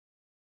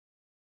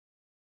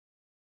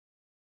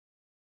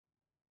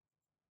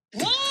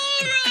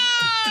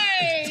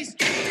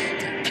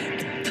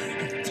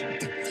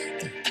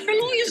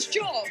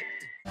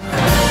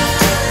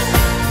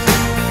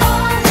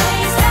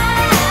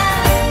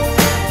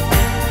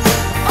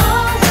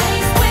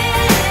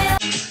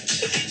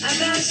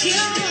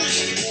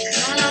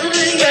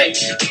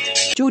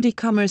Jodie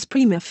Comer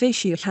Prima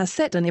Facie has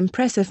set an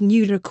impressive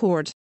new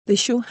record. The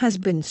show has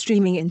been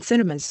streaming in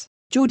cinemas.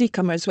 Jodie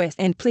Comer's West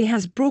End play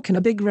has broken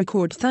a big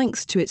record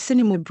thanks to its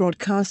cinema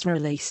broadcast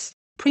release.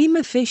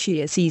 Prima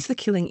Facie sees the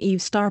Killing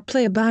Eve star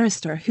play a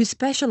barrister who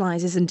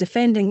specialises in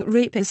defending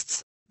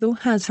rapists, though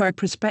has her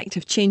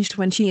perspective changed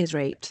when she is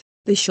raped.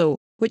 The show,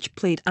 which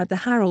played at the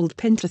Harold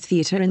Pinter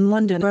Theatre in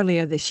London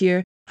earlier this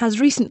year, has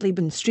recently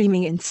been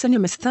streaming in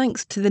cinemas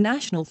thanks to the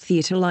National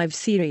Theatre Live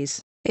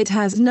series. It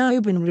has now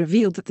been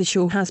revealed that the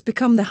show has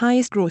become the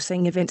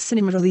highest-grossing event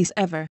cinema release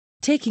ever,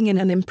 taking in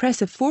an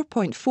impressive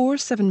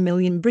 £4.47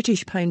 million,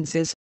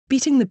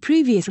 beating the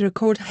previous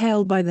record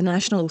held by the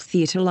National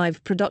Theatre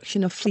Live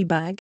production of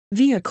Fleabag,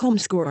 via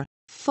Comscore,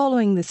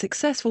 following the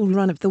successful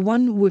run of the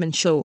one-woman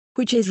show,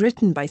 which is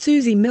written by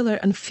Susie Miller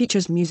and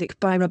features music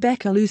by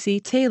Rebecca Lucy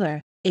Taylor,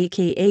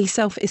 aka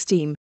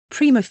Self-Esteem.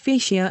 Prima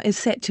Facie is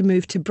set to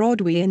move to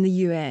Broadway in the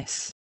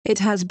US. It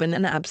has been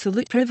an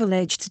absolute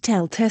privilege to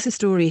tell Tessa's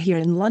story here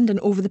in London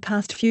over the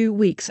past few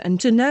weeks, and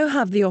to now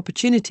have the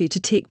opportunity to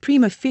take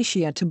Prima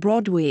Facie to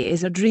Broadway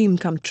is a dream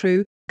come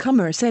true,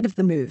 Comer said of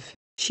the move.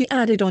 She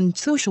added on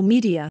social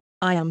media,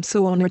 "I am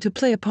so honoured to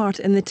play a part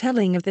in the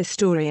telling of this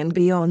story and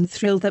beyond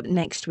thrilled that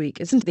next week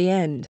isn't the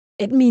end.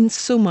 It means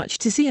so much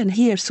to see and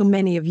hear so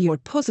many of your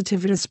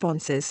positive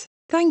responses.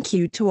 Thank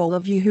you to all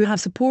of you who have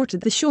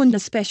supported the show, and a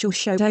special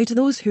shout out to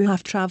those who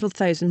have travelled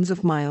thousands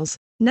of miles.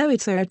 Now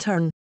it's our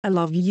turn. I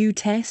love you,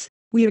 Tess.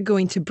 We are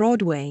going to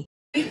Broadway."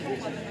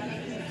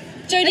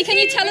 Jodie, can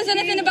you tell us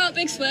anything about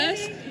Big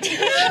Swears?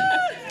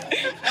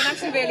 I'm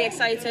actually really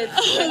excited.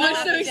 Oh, we're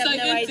so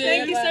excited too.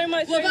 Thank you so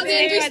much. What about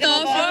the English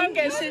stuff?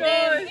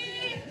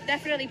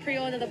 Definitely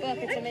pre-order the book,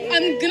 it's amazing.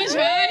 I'm gonna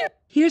try.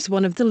 Here's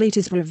one of the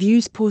latest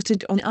reviews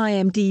posted on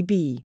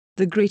IMDb.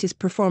 "The greatest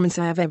performance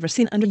I have ever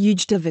seen, and a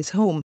huge div is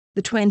home,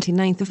 the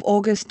 29th of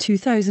August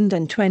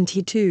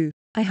 2022.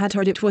 I had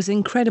heard it was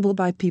incredible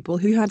by people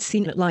who had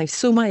seen it live,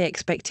 so my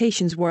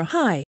expectations were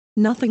high.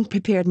 Nothing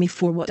prepared me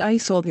for what I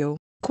saw though.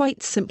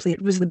 Quite simply,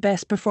 it was the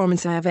best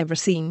performance I have ever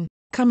seen.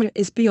 Comer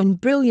is beyond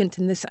brilliant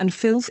in this and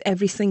fills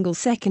every single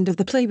second of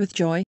the play with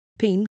joy,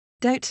 pain,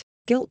 doubt,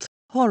 guilt,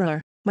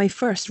 horror. My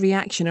first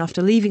reaction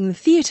after leaving the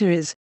theatre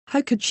is,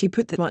 how could she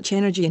put that much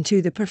energy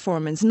into the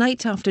performance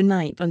night after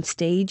night on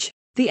stage?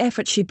 The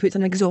effort she put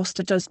in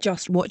exhausted us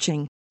just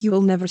watching. You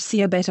will never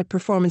see a better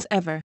performance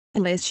ever,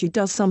 unless she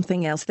does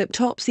something else that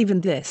tops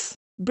even this.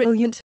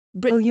 Brilliant,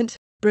 brilliant,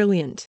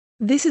 brilliant."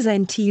 This is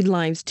NT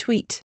Live's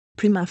tweet.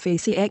 Prima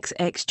Facie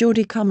XX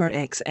Jodie Comer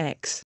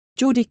XX.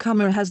 Jodie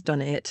Comer has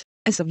done it.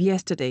 As of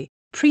yesterday,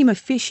 Prima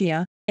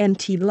Facie,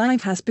 NT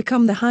Live has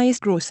become the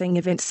highest-grossing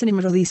event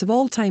cinema release of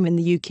all time in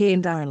the UK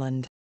and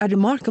Ireland. A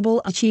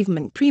remarkable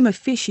achievement. Prima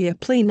Facie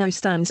Play now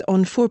stands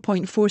on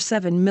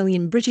 £4.47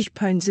 million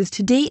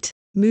to date,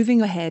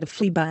 moving ahead of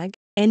Fleabag,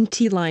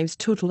 NT Live's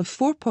total of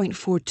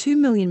 £4.42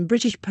 million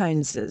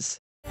is.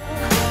 You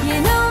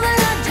know that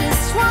I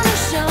just want to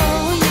show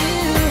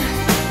you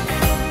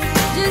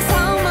just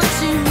how much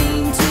you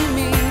mean to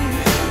me.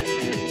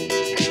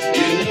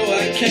 You know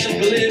I can't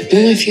believe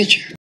In my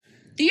future.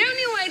 The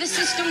only way the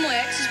system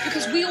works is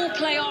because we all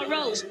play our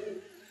roles.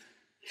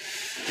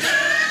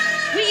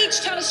 We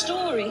each tell a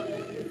story,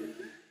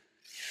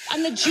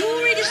 and the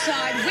jury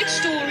decide which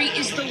story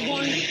is the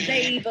one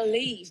they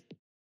believe.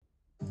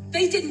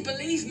 They didn't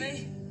believe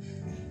me.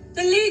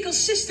 The legal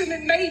system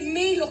had made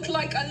me look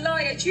like a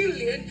liar.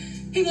 Julian,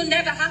 he will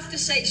never have to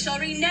say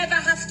sorry, never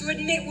have to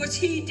admit what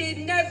he did,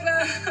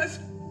 never have...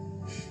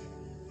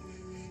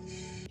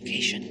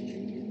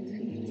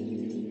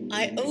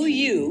 I owe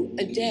you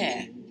a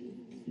dare.